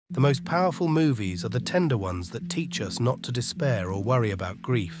The most powerful movies are the tender ones that teach us not to despair or worry about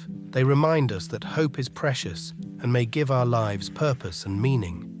grief. They remind us that hope is precious and may give our lives purpose and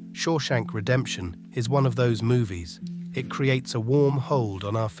meaning. Shawshank Redemption is one of those movies. It creates a warm hold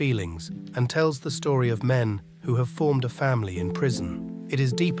on our feelings and tells the story of men who have formed a family in prison. It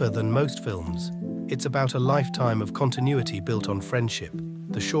is deeper than most films. It's about a lifetime of continuity built on friendship.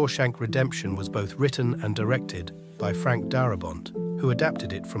 The Shawshank Redemption was both written and directed by Frank Darabont, who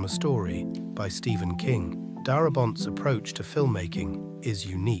adapted it from a story by Stephen King. Darabont's approach to filmmaking is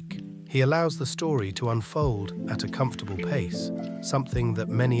unique. He allows the story to unfold at a comfortable pace, something that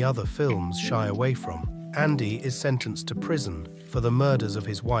many other films shy away from. Andy is sentenced to prison for the murders of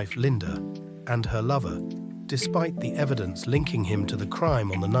his wife Linda and her lover. Despite the evidence linking him to the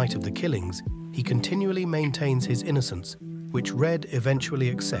crime on the night of the killings, he continually maintains his innocence, which Red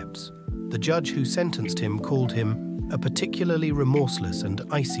eventually accepts. The judge who sentenced him called him a particularly remorseless and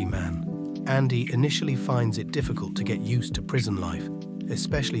icy man. Andy initially finds it difficult to get used to prison life,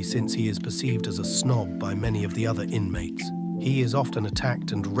 especially since he is perceived as a snob by many of the other inmates. He is often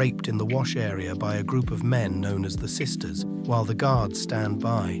attacked and raped in the wash area by a group of men known as the Sisters, while the guards stand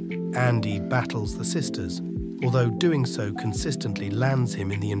by. Andy battles the Sisters, although doing so consistently lands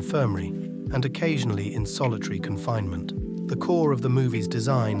him in the infirmary and occasionally in solitary confinement. The core of the movie's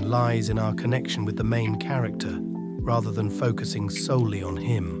design lies in our connection with the main character, rather than focusing solely on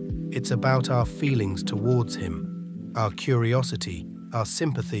him. It's about our feelings towards him, our curiosity, our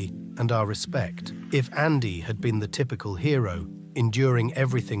sympathy, and our respect. If Andy had been the typical hero, enduring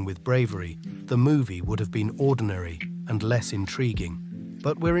everything with bravery, the movie would have been ordinary and less intriguing.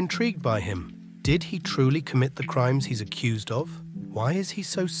 But we're intrigued by him. Did he truly commit the crimes he's accused of? Why is he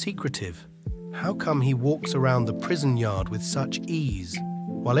so secretive? How come he walks around the prison yard with such ease,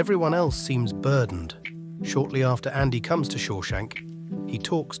 while everyone else seems burdened? Shortly after Andy comes to Shawshank, he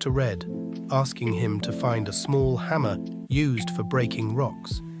talks to Red, asking him to find a small hammer used for breaking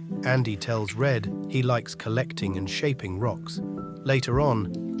rocks. Andy tells Red he likes collecting and shaping rocks. Later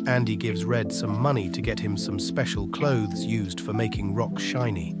on, Andy gives Red some money to get him some special clothes used for making rocks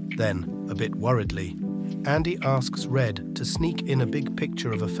shiny. Then, a bit worriedly, Andy asks Red to sneak in a big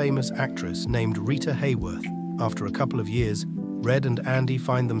picture of a famous actress named Rita Hayworth. After a couple of years, Red and Andy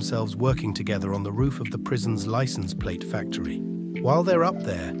find themselves working together on the roof of the prison's license plate factory. While they're up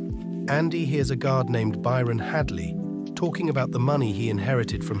there, Andy hears a guard named Byron Hadley talking about the money he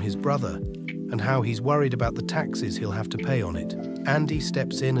inherited from his brother and how he's worried about the taxes he'll have to pay on it. Andy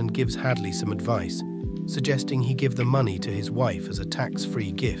steps in and gives Hadley some advice, suggesting he give the money to his wife as a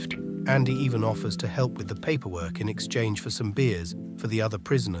tax-free gift. Andy even offers to help with the paperwork in exchange for some beers for the other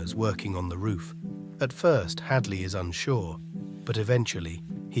prisoners working on the roof. At first, Hadley is unsure, but eventually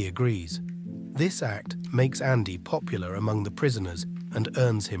he agrees. This act makes Andy popular among the prisoners and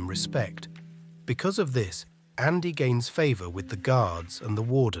earns him respect. Because of this, Andy gains favor with the guards and the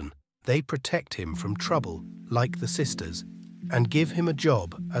warden. They protect him from trouble, like the Sisters, and give him a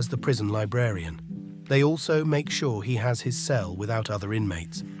job as the prison librarian. They also make sure he has his cell without other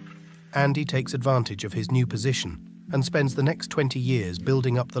inmates. Andy takes advantage of his new position and spends the next 20 years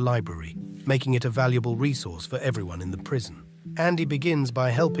building up the library, making it a valuable resource for everyone in the prison. Andy begins by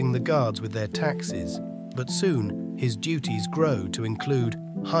helping the guards with their taxes, but soon his duties grow to include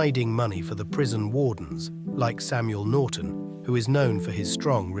hiding money for the prison wardens, like Samuel Norton, who is known for his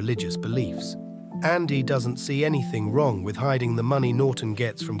strong religious beliefs. Andy doesn't see anything wrong with hiding the money Norton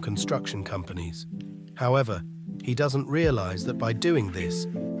gets from construction companies. However, he doesn't realize that by doing this,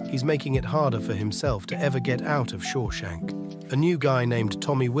 he's making it harder for himself to ever get out of Shawshank. A new guy named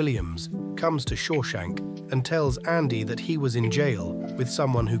Tommy Williams comes to Shawshank and tells Andy that he was in jail with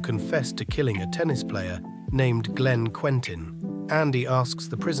someone who confessed to killing a tennis player named Glenn Quentin. Andy asks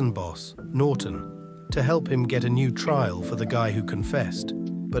the prison boss, Norton, to help him get a new trial for the guy who confessed.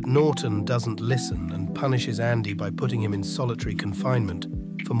 But Norton doesn't listen and punishes Andy by putting him in solitary confinement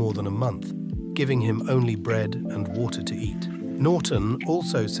for more than a month, giving him only bread and water to eat. Norton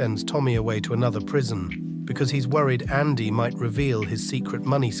also sends Tommy away to another prison because he's worried Andy might reveal his secret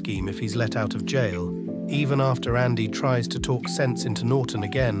money scheme if he's let out of jail. Even after Andy tries to talk sense into Norton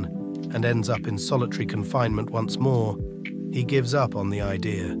again and ends up in solitary confinement once more, he gives up on the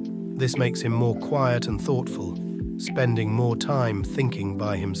idea. This makes him more quiet and thoughtful, spending more time thinking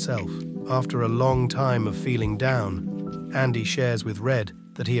by himself. After a long time of feeling down, Andy shares with Red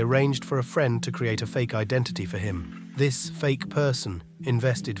that he arranged for a friend to create a fake identity for him. This fake person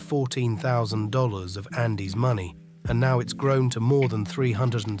invested $14,000 of Andy's money, and now it's grown to more than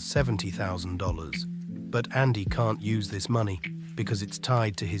 $370,000. But Andy can't use this money because it's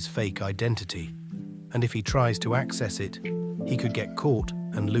tied to his fake identity. And if he tries to access it, he could get caught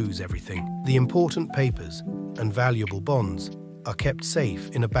and lose everything. The important papers and valuable bonds are kept safe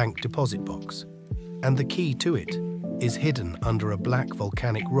in a bank deposit box, and the key to it is hidden under a black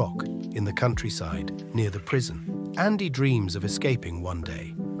volcanic rock in the countryside near the prison. Andy dreams of escaping one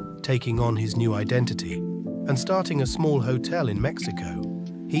day, taking on his new identity and starting a small hotel in Mexico.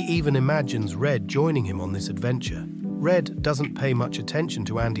 He even imagines Red joining him on this adventure. Red doesn't pay much attention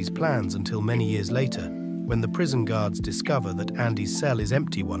to Andy's plans until many years later, when the prison guards discover that Andy's cell is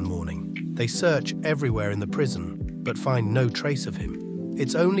empty one morning. They search everywhere in the prison, but find no trace of him.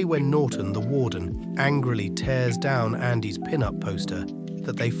 It's only when Norton, the warden, angrily tears down Andy's pin-up poster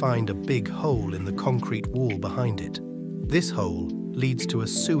that they find a big hole in the concrete wall behind it. This hole leads to a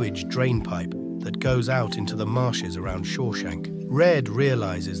sewage drain pipe that goes out into the marshes around Shawshank. Red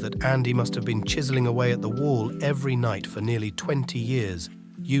realizes that Andy must have been chiseling away at the wall every night for nearly 20 years,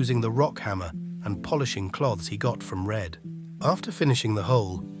 using the rock hammer and polishing cloths he got from Red. After finishing the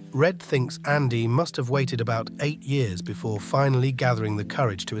hole, Red thinks Andy must have waited about 8 years before finally gathering the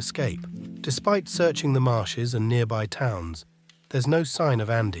courage to escape. Despite searching the marshes and nearby towns, there's no sign of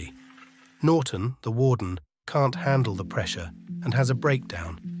Andy. Norton, the warden, can't handle the pressure and has a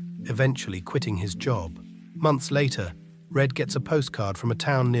breakdown, eventually quitting his job. Months later, Red gets a postcard from a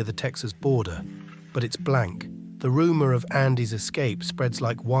town near the Texas border, but it's blank. The rumor of Andy's escape spreads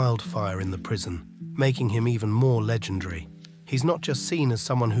like wildfire in the prison, making him even more legendary. He's not just seen as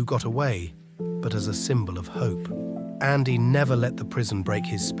someone who got away, but as a symbol of hope. Andy never let the prison break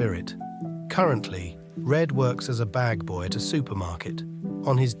his spirit. Currently, Red works as a bag boy at a supermarket.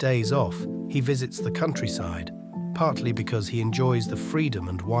 On his days off, he visits the countryside, partly because he enjoys the freedom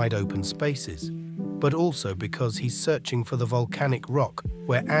and wide open spaces, but also because he's searching for the volcanic rock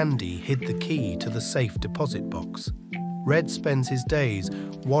where Andy hid the key to the safe deposit box. Red spends his days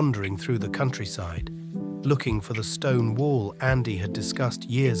wandering through the countryside, looking for the stone wall Andy had discussed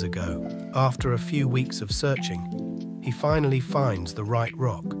years ago. After a few weeks of searching, he finally finds the right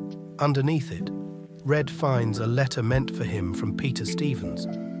rock. Underneath it, Red finds a letter meant for him from Peter Stevens,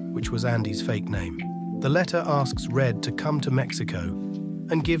 which was Andy's fake name. The letter asks Red to come to Mexico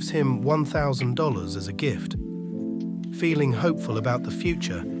and gives him $1,000 as a gift. Feeling hopeful about the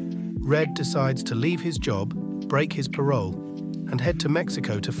future, Red decides to leave his job, break his parole, and head to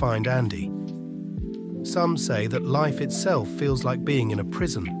Mexico to find Andy. Some say that life itself feels like being in a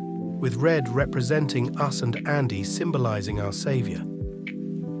prison, with Red representing us and Andy symbolizing our savior.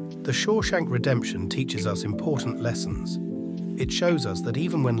 The Shawshank Redemption teaches us important lessons. It shows us that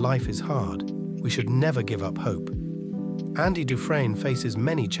even when life is hard, we should never give up hope. Andy Dufresne faces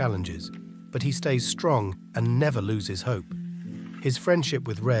many challenges, but he stays strong and never loses hope. His friendship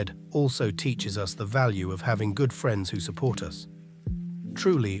with Red also teaches us the value of having good friends who support us.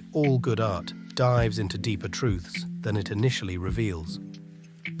 Truly, all good art dives into deeper truths than it initially reveals.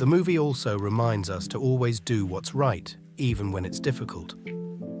 The movie also reminds us to always do what's right, even when it's difficult.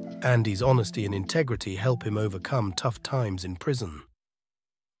 Andy's honesty and integrity help him overcome tough times in prison.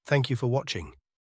 Thank you for watching.